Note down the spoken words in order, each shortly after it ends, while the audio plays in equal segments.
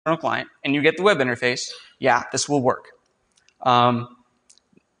internal client and you get the web interface, yeah, this will work. Yeah,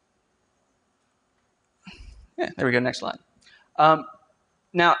 there we go, next slide.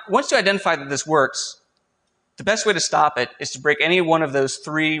 Now, once you identify that this works, the best way to stop it is to break any one of those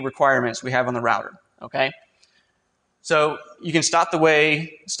 3 requirements we have on the router, okay? So you can stop the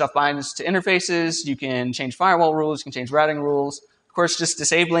way stuff binds to interfaces, you can change firewall rules, you can change routing rules. Of course, just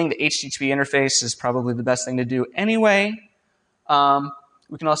disabling the HTTP interface is probably the best thing to do anyway.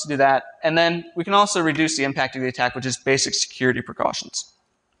 We can also do that. And then we can also reduce the impact of the attack, which is basic security precautions.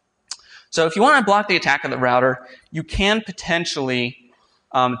 So if you want to block the attack of the router, you can potentially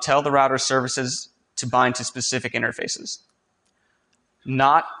tell the router services to bind to specific interfaces.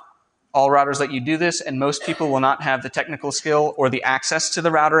 Not all routers let you do this, and most people will not have the technical skill or the access to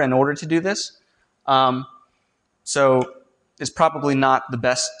the router in order to do this. So it's probably not the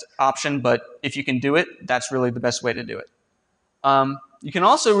best option, but if you can do it, that's really the best way to do it. You can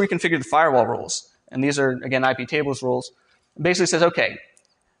also reconfigure the firewall rules, and these are, again, IP tables rules. It basically says, okay,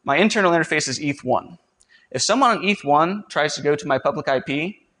 my internal interface is ETH1. If someone on ETH1 tries to go to my public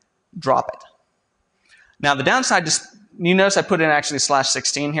IP, drop it. Now, the downside, you notice I put in actually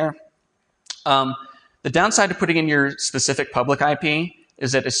 /16 here. The downside to putting in your specific public IP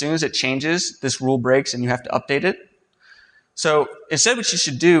is that as soon as it changes, this rule breaks and you have to update it. So instead what you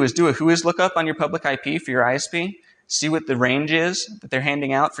should do is do a whois lookup on your public IP for your ISP, see what the range is that they're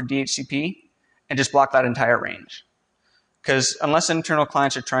handing out for DHCP, and just block that entire range. Because unless internal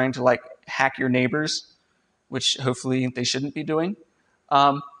clients are trying to like hack your neighbors, which hopefully they shouldn't be doing,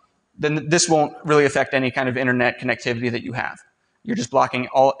 then this won't really affect any kind of internet connectivity that you have. You're just blocking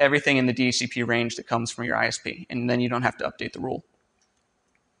everything in the DHCP range that comes from your ISP, and then you don't have to update the rule.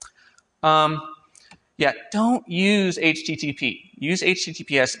 Yeah, don't use HTTP. Use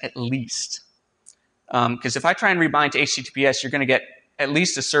HTTPS at least. Because if I try and rebind to HTTPS, you're going to get at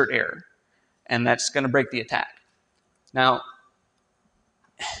least a cert error, and that's going to break the attack. Now,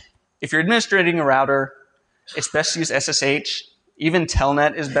 if you're administrating a router, it's best to use SSH. Even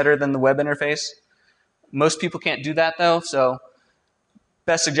Telnet is better than the web interface. Most people can't do that, though, so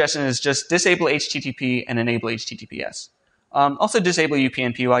best suggestion is just disable HTTP and enable HTTPS. Also disable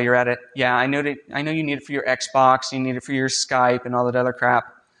UPnP while you're at it. Yeah, I know you need it for your Xbox, you need it for your Skype and all that other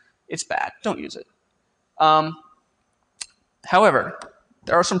crap. It's bad. Don't use it. However,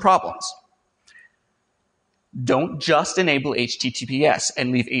 there are some problems. Don't just enable HTTPS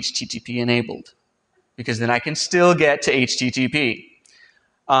and leave HTTP enabled, because then I can still get to HTTP.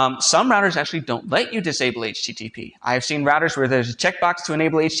 Some routers actually don't let you disable HTTP. I've seen routers where there's a checkbox to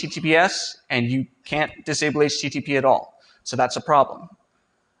enable HTTPS and you can't disable HTTP at all. So that's a problem.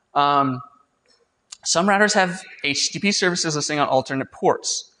 Some routers have HTTP services listening on alternate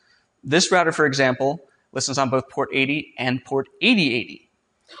ports. This router, for example, listens on both port 80 and port 8080.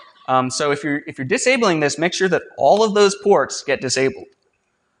 So if you're disabling this, make sure that all of those ports get disabled.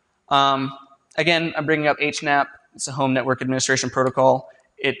 Again, I'm bringing up HNAP. It's a Home Network Administration Protocol.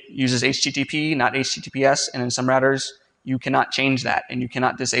 It uses HTTP, not HTTPS, and in some routers, you cannot change that, and you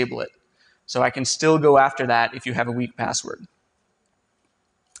cannot disable it. So I can still go after that if you have a weak password.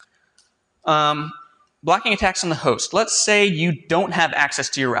 Blocking attacks on the host. Let's say you don't have access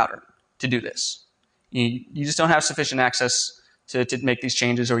to your router to do this. You just don't have sufficient access to make these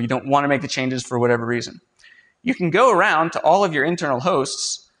changes, or you don't want to make the changes for whatever reason. You can go around to all of your internal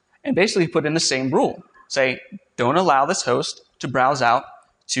hosts and basically put in the same rule. Say, don't allow this host to browse out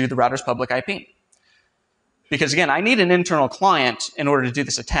to the router's public IP. Because again, I need an internal client in order to do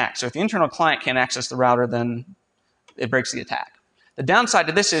this attack. So if the internal client can't access the router, then it breaks the attack. The downside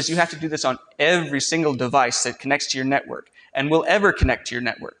to this is you have to do this on every single device that connects to your network and will ever connect to your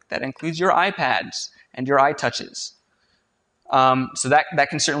network. That includes your iPads and your iTouches. So that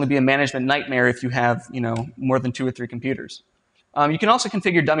can certainly be a management nightmare if you have, more than 2 or 3 computers. You can also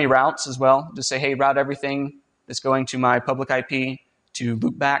configure dummy routes as well. Just say, hey, route everything that's going to my public IP to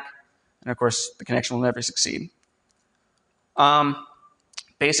loopback. And of course, the connection will never succeed.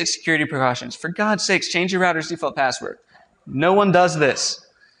 Basic security precautions. For God's sakes, change your router's default password. No one does this.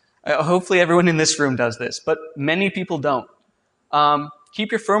 Hopefully everyone in this room does this, but many people don't.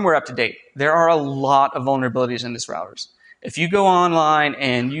 Keep your firmware up to date. There are a lot of vulnerabilities in these routers. If you go online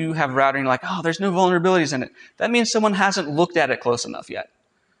and you have a router and you're like, oh, there's no vulnerabilities in it, that means someone hasn't looked at it close enough yet.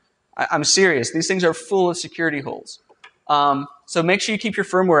 I'm serious. These things are full of security holes. So make sure you keep your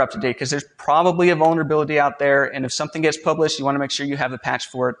firmware up to date, because there's probably a vulnerability out there, and if something gets published, you want to make sure you have a patch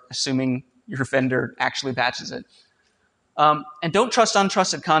for it, assuming your vendor actually patches it. And don't trust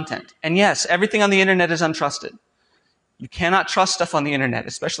untrusted content. And yes, everything on the internet is untrusted. You cannot trust stuff on the internet,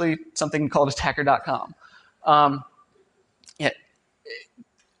 especially something called attacker.com.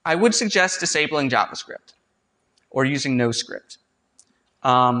 I would suggest disabling JavaScript or using no script.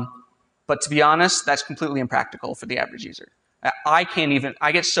 But to be honest, that's completely impractical for the average user. I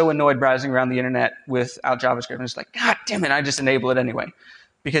get so annoyed browsing around the internet without JavaScript, and it's like, God damn it, I just enable it anyway.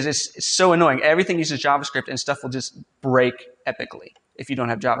 Because it's so annoying. Everything uses JavaScript, and stuff will just break epically if you don't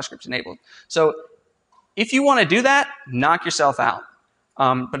have JavaScript enabled. So if you want to do that, knock yourself out.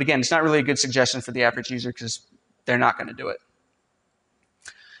 But again, it's not really a good suggestion for the average user because they're not going to do it.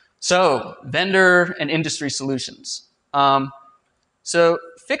 So vendor and industry solutions. So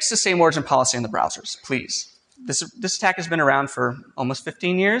fix the same origin policy in the browsers, please. This attack has been around for almost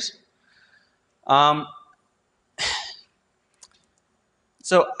 15 years.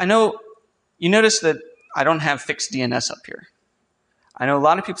 So I know you notice that I don't have fixed DNS up here. I know a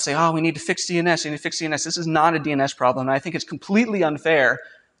lot of people say, oh, we need to fix DNS, we need to fix DNS. This is not a DNS problem, and I think it's completely unfair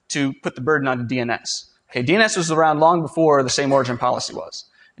to put the burden on DNS. Okay, DNS was around long before the same origin policy was.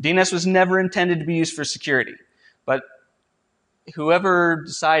 DNS was never intended to be used for security, but whoever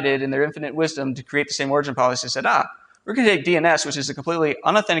decided in their infinite wisdom to create the same origin policy said, we're going to take DNS, which is a completely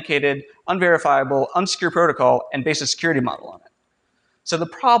unauthenticated, unverifiable, unsecure protocol, and base a security model on it. So the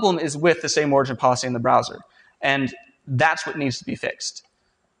problem is with the same origin policy in the browser, and that's what needs to be fixed.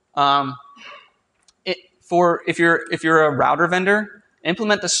 If you're a router vendor,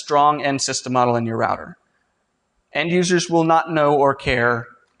 implement the strong end system model in your router. End users will not know or care.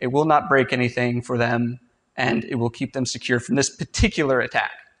 It will not break anything for them, and it will keep them secure from this particular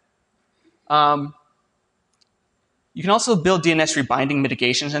attack. You can also build DNS rebinding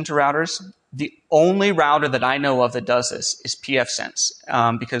mitigations into routers. The only router that I know of that does this is pfSense,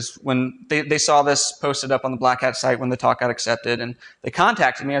 because when they saw this posted up on the Black Hat site when the talk got accepted, and they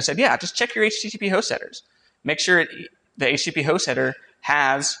contacted me, I said, yeah, just check your HTTP host headers. Make sure the HTTP host header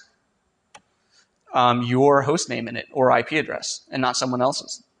has your host name in it or IP address and not someone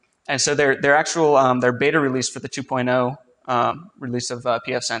else's. And so their actual their beta release for the 2.0 release of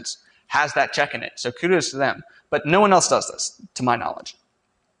pfSense has that check in it. So kudos to them. But no one else does this, to my knowledge.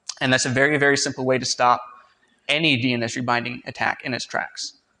 And that's a very, very simple way to stop any DNS rebinding attack in its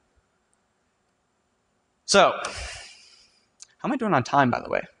tracks. So, how am I doing on time, by the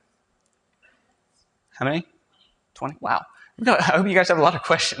way? How many? 20? Wow. I hope you guys have a lot of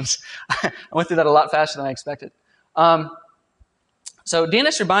questions. I went through that a lot faster than I expected. So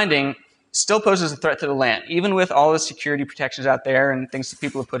DNS rebinding still poses a threat to the LAN, even with all the security protections out there and things that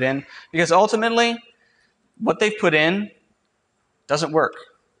people have put in, because ultimately, what they've put in doesn't work.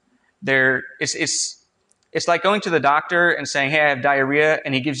 It's like going to the doctor and saying, hey, I have diarrhea,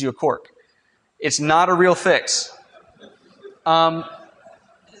 and he gives you a cork. It's not a real fix.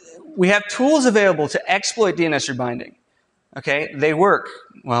 We have tools available to exploit DNS rebinding. Okay, they work.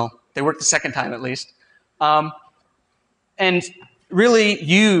 Well, they work the second time at least. And really,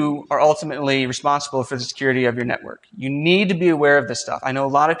 you are ultimately responsible for the security of your network. You need to be aware of this stuff. I know a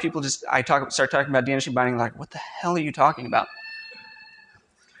lot of people start talking about DNS rebinding like, what the hell are you talking about?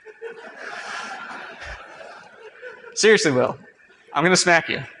 Seriously, Will. I'm going to smack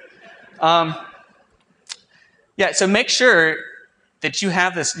you. Yeah, so make sure that you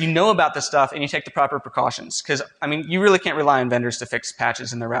have this, you know about this stuff, and you take the proper precautions. Because, I mean, you really can't rely on vendors to fix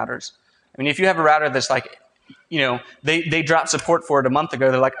patches in their routers. I mean, if you have a router that's like, you know, they dropped support for it a month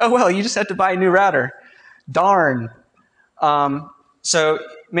ago, they're like, oh, well, you just have to buy a new router. Darn. So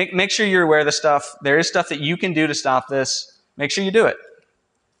make sure you're aware of this stuff. There is stuff that you can do to stop this. Make sure you do it.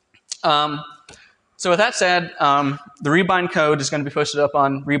 So with that said, the rebind code is going to be posted up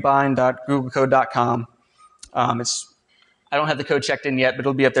on rebind.googlecode.com. I don't have the code checked in yet, but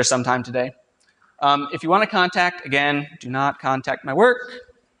it'll be up there sometime today. If you want to contact, again, do not contact my work.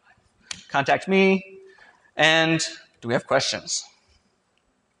 Contact me. And do we have questions?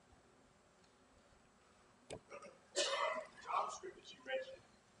 JavaScript that you mentioned,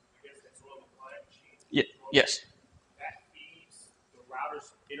 I guess that's on the client machine. Yes. That feeds the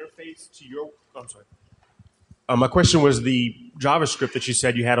router's interface to your. I'm sorry. My question was the JavaScript that you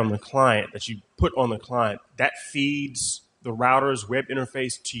said you had on the client, that you put on the client, that feeds the router's web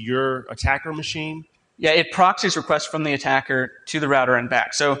interface to your attacker machine? Yeah, it proxies requests from the attacker to the router and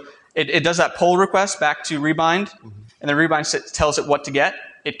back. So it does that pull request back to rebind, and then rebind tells it what to get.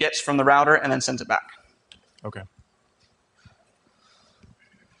 It gets from the router and then sends it back. Okay.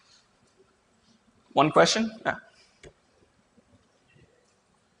 One question? Yeah.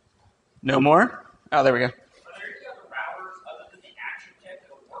 No more? Oh, there we go. Are there any other routers other than the ActionTec that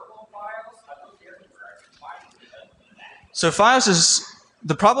will work on FIOS? I looked everywhere. I couldn't find anything other than that. So FIOS is,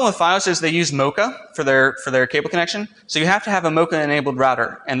 the problem with FIOS is they use Mocha for their cable connection. So you have to have a Mocha-enabled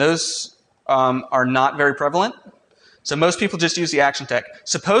router, and those are not very prevalent. So most people just use the ActionTec.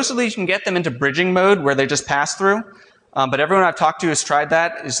 Supposedly you can get them into bridging mode where they just pass through, but everyone I've talked to who's tried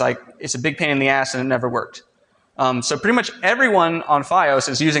that is like, it's a big pain in the ass and it never worked. So pretty much everyone on FIOS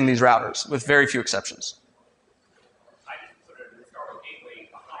is using these routers with very few exceptions.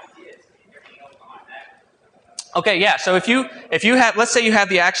 Okay, yeah, so if you have, let's say you have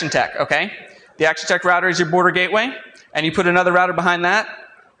the ActionTec, okay? The ActionTec router is your border gateway, and you put another router behind that,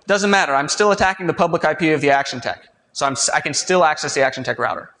 doesn't matter. I'm still attacking the public IP of the ActionTec. So I can still access the ActionTec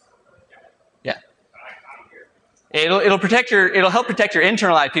router. Yeah. It'll help protect your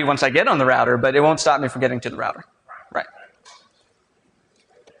internal IP once I get on the router, but it won't stop me from getting to the router. Right.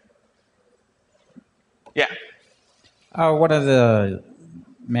 Yeah. One of the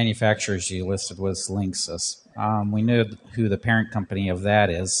manufacturers you listed was Linksys. We know who the parent company of that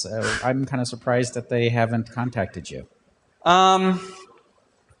is. So I'm kind of surprised that they haven't contacted you. My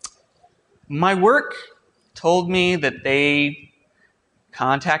work told me that they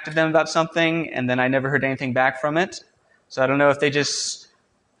contacted them about something, and then I never heard anything back from it. So I don't know if they just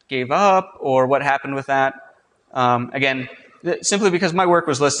gave up or what happened with that. Again, simply because my work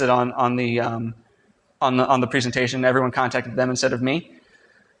was listed on the presentation, everyone contacted them instead of me.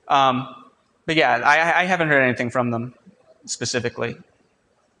 But yeah, I haven't heard anything from them specifically.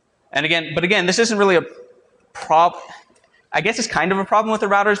 And again, this isn't really a problem. I guess it's kind of a problem with the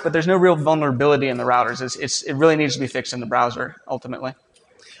routers, but there's no real vulnerability in the routers. It really needs to be fixed in the browser, ultimately.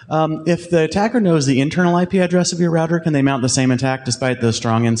 If the attacker knows the internal IP address of your router, can they mount the same attack despite the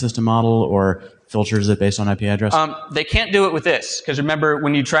strong in-system model, or filters it based on IP address? They can't do it with this, because remember,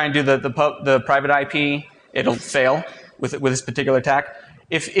 when you try and do the private IP, it'll fail with this particular attack.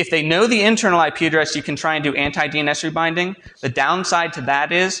 If they know the internal IP address, you can try and do anti-DNS rebinding. The downside to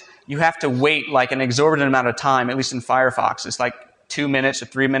that is you have to wait like an exorbitant amount of time, at least in Firefox. It's like 2 minutes or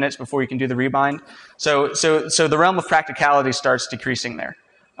 3 minutes before you can do the rebind. So the realm of practicality starts decreasing there.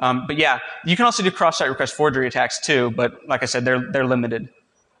 But yeah, you can also do cross-site request forgery attacks too, but like I said, they're limited.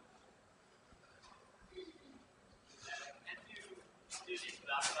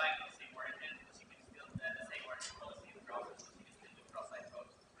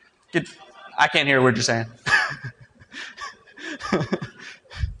 I can't hear what you're saying.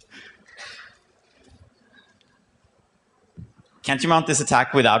 Can't you mount this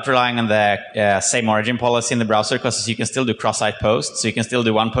attack without relying on the same origin policy in the browser? Because you can still do cross-site posts. So you can still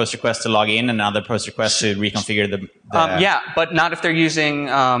do one post request to log in and another post request to reconfigure the yeah, but not if they're using...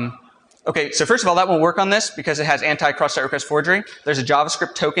 okay, so first of all, that won't work on this because it has anti-cross-site request forgery. There's a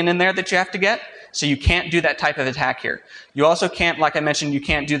JavaScript token in there that you have to get. So you can't do that type of attack here. You also can't, like I mentioned, you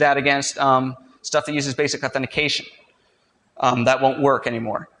can't do that against stuff that uses basic authentication. That won't work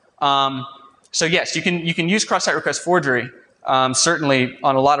anymore. So yes, you can use cross-site request forgery, certainly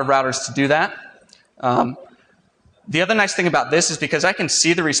on a lot of routers to do that. The other nice thing about this is because I can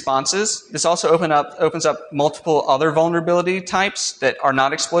see the responses, this also opens up multiple other vulnerability types that are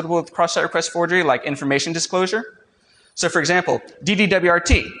not exploitable with cross-site request forgery, like information disclosure. So for example,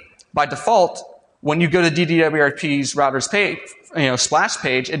 DDWRT. By default, when you go to DDWRT's router's page, splash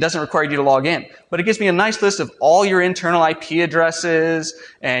page, it doesn't require you to log in. But it gives me a nice list of all your internal IP addresses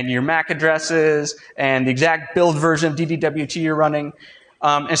and your MAC addresses and the exact build version of DDWRT you're running.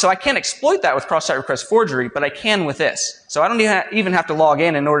 And so I can't exploit that with cross-site request forgery, but I can with this. So I don't even have to log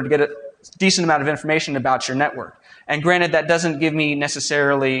in order to get a decent amount of information about your network. And granted, that doesn't give me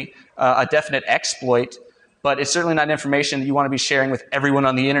necessarily a definite exploit, but it's certainly not information that you want to be sharing with everyone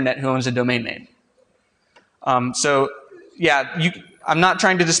on the internet who owns a domain name. So yeah, I'm not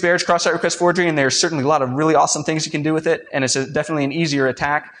trying to disparage cross-site request forgery, and there's certainly a lot of really awesome things you can do with it, and it's definitely an easier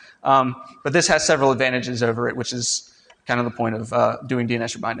attack. But this has several advantages over it, which is kind of the point of doing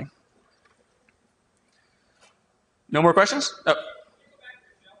DNS rebinding. No more questions? Oh.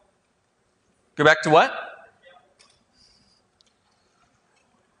 Go back to what?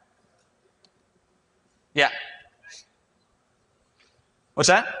 Yeah. What's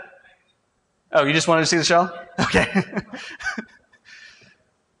that? Oh, you just wanted to see the shell? Okay.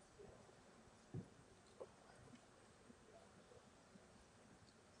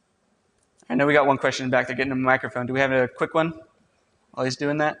 I know we got one question back there getting a microphone. Do we have a quick one while he's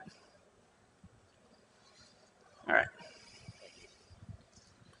doing that? All right.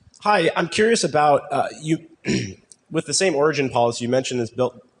 Hi, I'm curious about you with the same origin policy you mentioned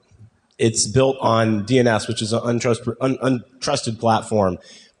it's built on DNS, which is an untrusted platform.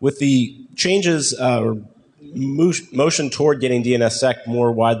 With the changes or motion toward getting DNSSEC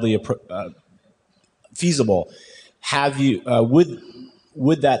more widely feasible, have you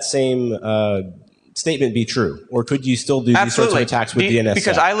would that same statement be true, or could you still do these sorts of attacks with DNSSEC?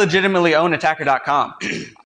 Because I legitimately own attacker.com.